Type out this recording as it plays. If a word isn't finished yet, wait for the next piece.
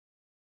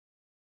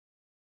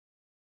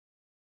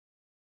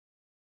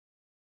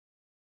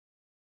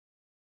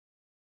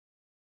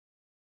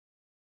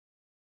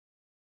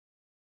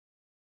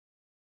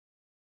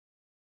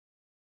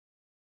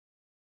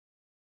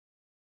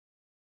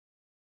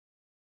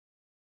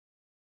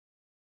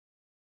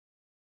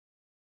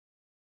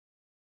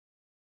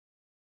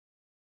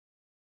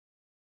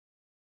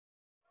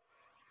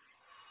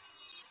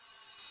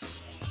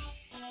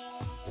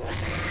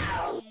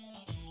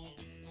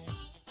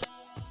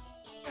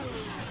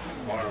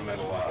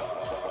environmental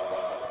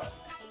art.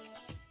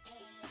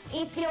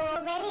 If you're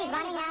already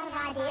running out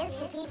of ideas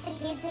to keep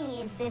the kids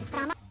amused this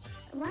summer,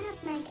 why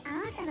not make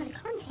art out of the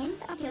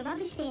contents of your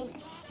rubbish bin?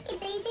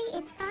 It's easy,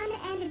 it's fun,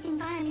 and it's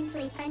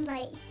environmentally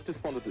friendly.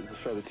 Just wanted to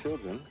show the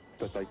children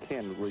that they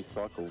can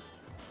recycle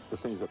the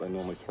things that they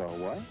normally throw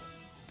away.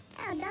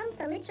 Our dumps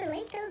are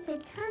literally filled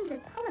with tons of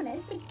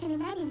polymers which can be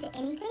made into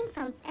anything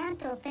from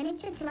outdoor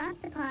furniture to art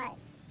supplies.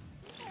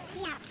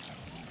 yeah,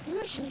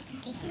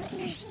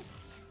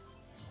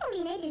 All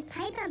you need is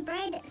paper,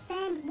 bread,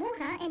 sand,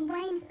 water, and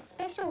Wayne's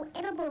special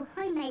edible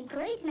homemade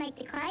glue to make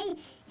the clay.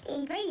 The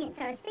ingredients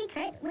are a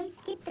secret. We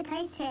skipped the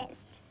taste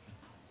test.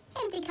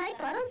 Empty Coke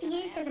bottles are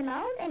used as a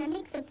mould, and a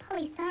mix of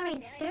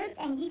polystyrene spirits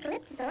and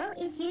eucalyptus oil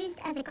is used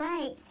as a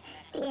glaze.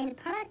 The end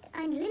product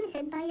only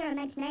limited by your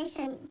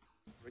imagination.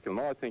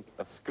 I think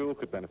a school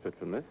could benefit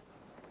from this.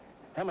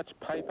 How much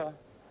paper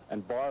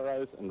and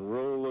biros and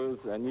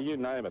rulers and you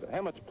name it,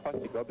 how much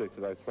plastic objects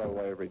do they throw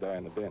away every day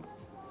in the bin?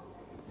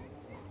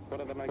 Why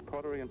don't they make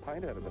pottery and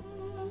paint out of them?